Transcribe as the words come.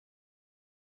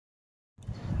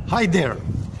Hi there.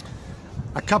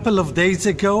 A couple of days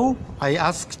ago, I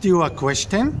asked you a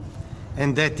question,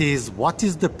 and that is, what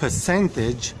is the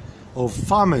percentage of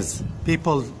farmers,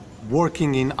 people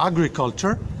working in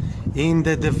agriculture, in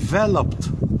the developed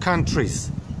countries?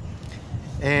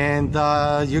 And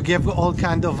you gave all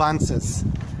kinds of answers.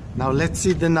 Now let's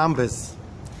see the numbers.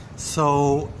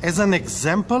 So as an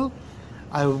example,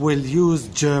 I will use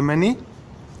Germany,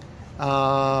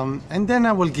 and then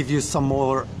I will give you some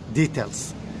more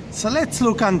details. So let's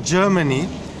look at Germany,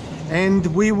 and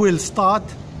we will start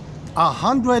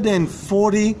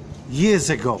 140 years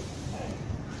ago.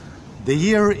 The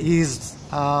year is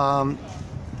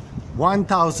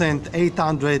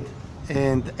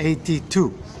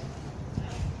 1882.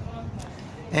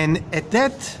 And at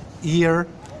that year,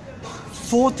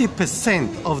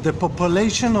 40% of the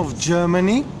population of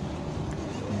Germany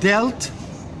dealt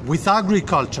with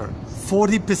agriculture.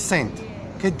 40%.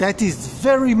 Okay, that is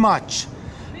very much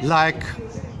like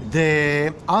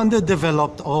the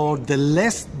underdeveloped or the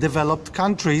less developed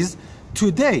countries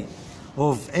today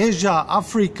of Asia,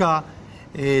 Africa,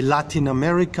 Latin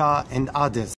America, and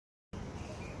others.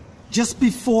 Just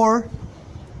before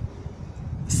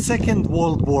Second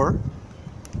World War,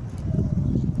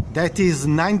 that is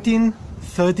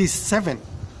 1937,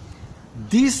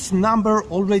 this number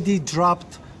already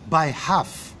dropped by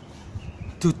half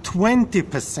to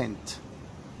 20%.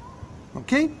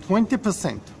 Okay,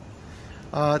 20%.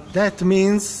 That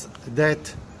means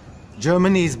that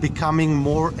Germany is becoming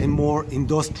more and more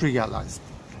industrialized.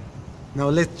 Now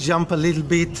let's jump a little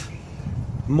bit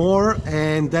more,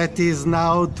 and that is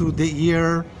now to the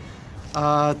year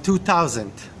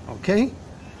 2000. Okay,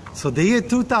 so the year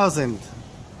 2000,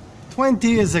 20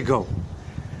 years ago,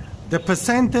 the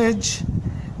percentage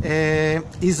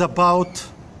is about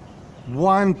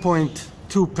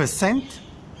 1.2%.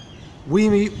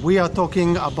 We are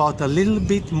talking about a little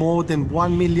bit more than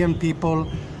 1 million people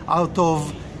out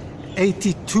of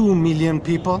 82 million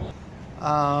people.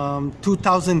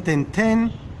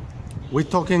 2010, we're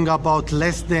talking about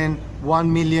less than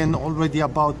 1 million, already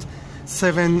about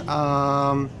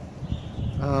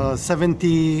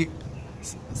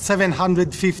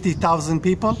 750,000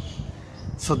 people.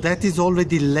 So that is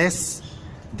already less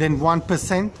than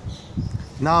 1%.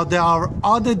 Now there are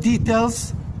other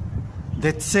details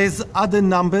that says other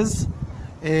numbers,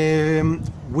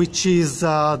 which is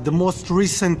the most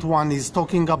recent one is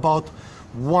talking about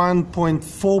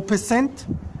 1.4%,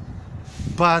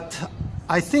 but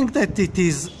I think that it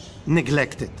is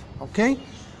neglected, okay?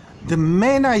 The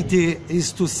main idea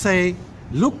is to say,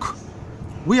 look,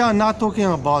 we are not talking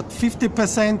about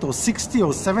 50% or 60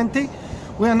 or 70,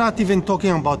 we are not even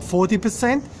talking about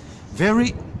 40%.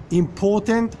 Very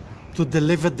important to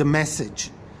deliver the message.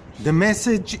 The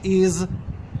message is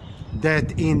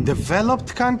that in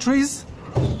developed countries,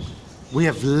 we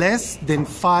have less than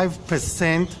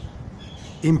 5%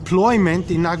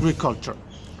 employment in agriculture.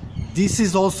 This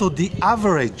is also the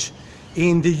average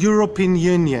in the European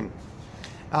Union.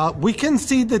 We can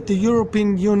see that the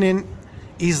European Union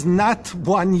is not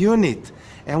one unit,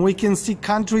 and we can see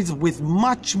countries with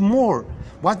much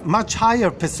higher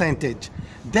percentage.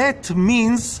 That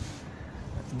means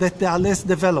that they are less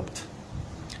developed.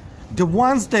 The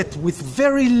ones that with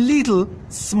very little,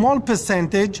 small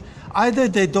percentage, either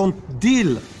they don't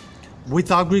deal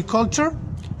with agriculture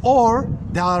or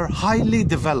they are highly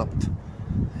developed.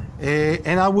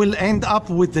 And I will end up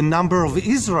with the number of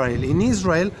Israel. In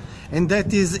Israel, and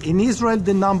that is, in Israel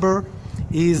the number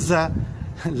is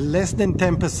less than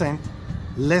 10%,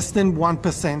 less than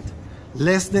 1%,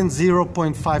 less than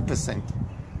 0.5%.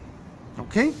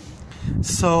 Okay?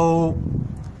 So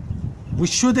we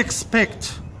should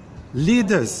expect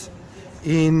leaders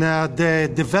in the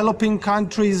developing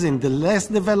countries, in the less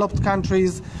developed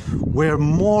countries, where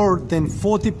more than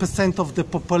 40% of the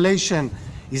population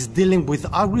is dealing with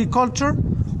agriculture.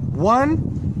 One,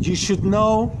 you should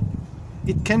know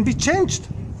it can be changed.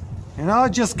 And I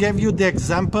just gave you the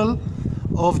example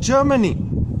of Germany.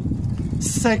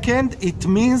 Second, it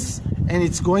means, and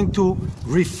it's going to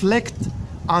reflect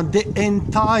on the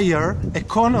entire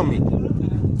economy.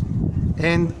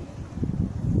 And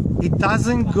it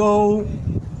doesn't go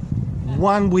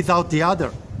one without the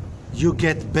other. You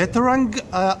get better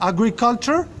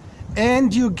agriculture,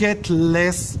 and you get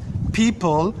less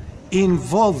people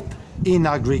involved in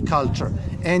agriculture,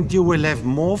 and you will have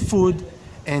more food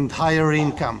and higher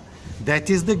income. That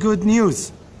is the good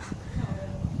news.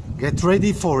 Get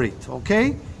ready for it,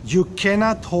 okay? You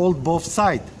cannot hold both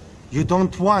sides. You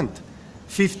don't want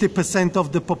 50%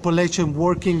 of the population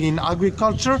working in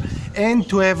agriculture and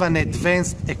to have an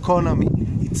advanced economy.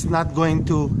 It's not going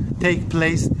to take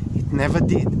place. It never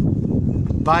did.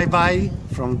 Bye-bye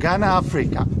from Ghana,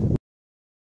 Africa.